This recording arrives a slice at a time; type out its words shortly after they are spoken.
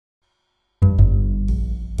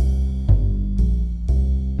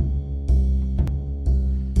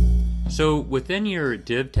So within your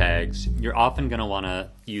div tags, you're often going to want to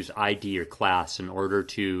use ID or class in order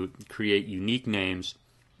to create unique names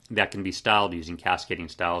that can be styled using cascading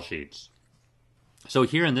style sheets. So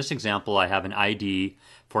here in this example, I have an ID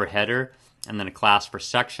for header, and then a class for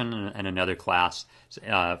section, and another class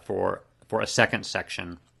for a second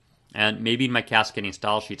section. And maybe in my cascading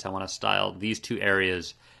style sheets, I want to style these two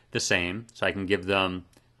areas the same, so I can give them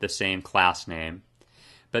the same class name.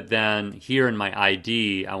 But then here in my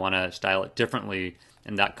ID, I want to style it differently,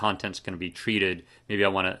 and that content's going to be treated. Maybe I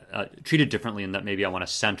want to treat it differently in that maybe I want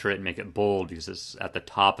to center it and make it bold because it's at the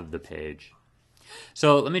top of the page.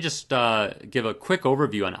 So let me just give a quick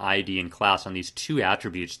overview on ID and class on these two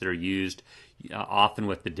attributes that are used often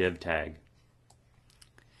with the div tag.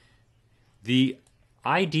 The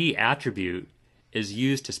ID attribute is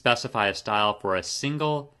used to specify a style for a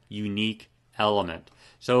single unique element.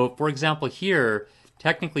 So for example here,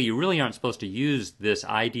 technically you really aren't supposed to use this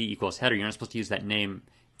ID equals header. You're not supposed to use that name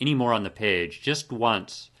anymore on the page, just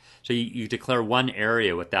once. So you declare one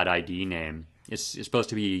area with that ID name. It's supposed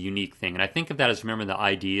to be a unique thing. And I think of that as remembering the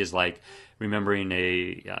ID is like remembering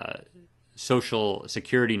a social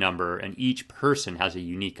security number, and each person has a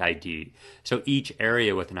unique ID. So each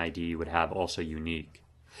area with an ID would have also unique.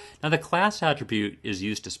 Now the class attribute is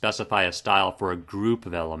used to specify a style for a group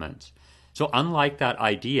of elements. So unlike that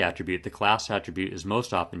ID attribute, the class attribute is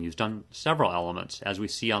most often used on several elements, as we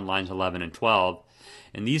see on lines 11 and 12.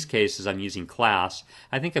 In these cases, I'm using class.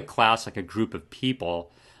 I think of class like a group of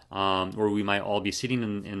people, where we might all be sitting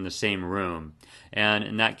in the same room. And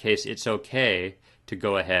in that case, it's okay to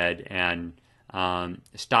go ahead and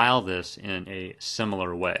style this in a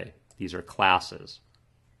similar way. These are classes.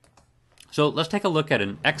 So let's take a look at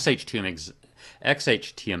an XHTML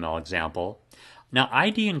example. Now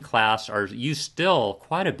ID and class are used still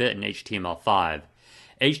quite a bit in HTML5.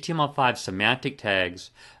 HTML5 semantic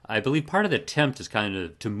tags, I believe part of the attempt is kind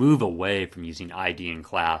of to move away from using ID and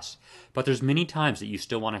class. But there's many times that you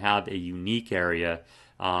still want to have a unique area.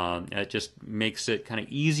 It just makes it kind of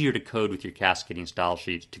easier to code with your cascading style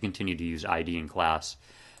sheets to continue to use ID and class.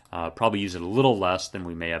 Probably use it a little less than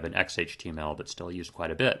we may have in XHTML, but still used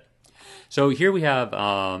quite a bit. So here we have,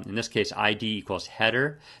 in this case, ID equals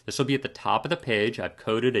header. This will be at the top of the page. I've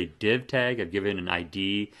coded a div tag. I've given an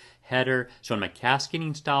ID header. So in my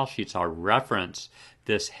cascading style sheets, I'll reference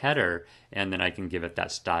this header, and then I can give it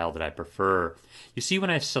that style that I prefer. You see when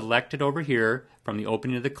I select it over here from the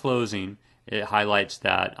opening to the closing, it highlights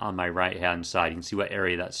that on my right hand side. You can see what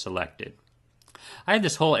area that's selected. I have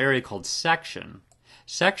this whole area called section.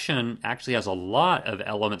 Section actually has a lot of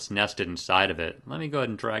elements nested inside of it. Let me go ahead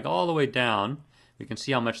and drag all the way down. We can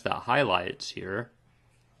see how much that highlights here.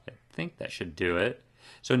 I think that should do it.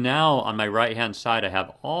 So now on my right hand side I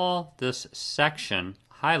have all this section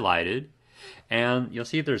highlighted, and you'll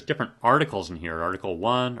see there's different articles in here. Article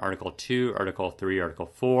 1, Article 2, Article 3, Article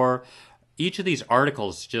 4. Each of these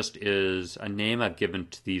articles just is a name I've given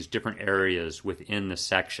to these different areas within the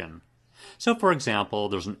section. So for example,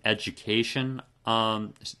 there's an education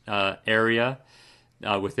area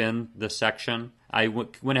within the section. I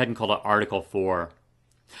went ahead and called it Article 4.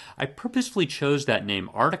 I purposefully chose that name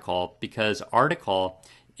article because article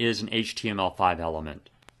is an HTML5 element.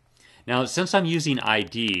 Now since I'm using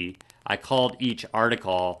ID, I called each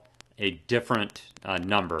article a different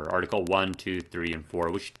number, Article 1, 2, 3, and 4,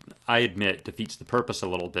 which I admit defeats the purpose a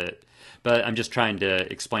little bit, but I'm just trying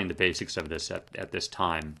to explain the basics of this at this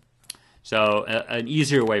time. So an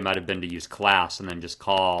easier way might have been to use class and then just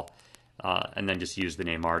call, and then just use the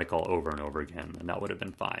name article over and over again, and that would have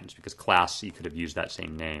been fine, because class you could have used that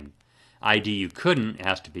same name. ID you couldn't, it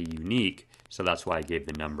has to be unique, so that's why I gave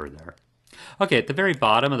the number there. Okay, at the very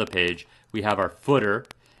bottom of the page, we have our footer.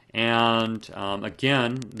 And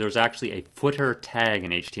again, there's actually a footer tag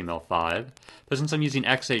in HTML5. But since I'm using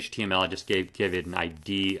XHTML, I just gave it an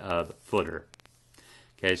ID of footer.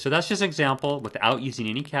 Okay, so that's just an example without using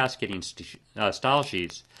any cascading style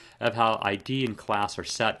sheets of how ID and class are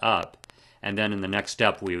set up. And then in the next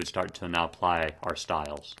step, we would start to now apply our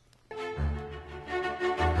styles.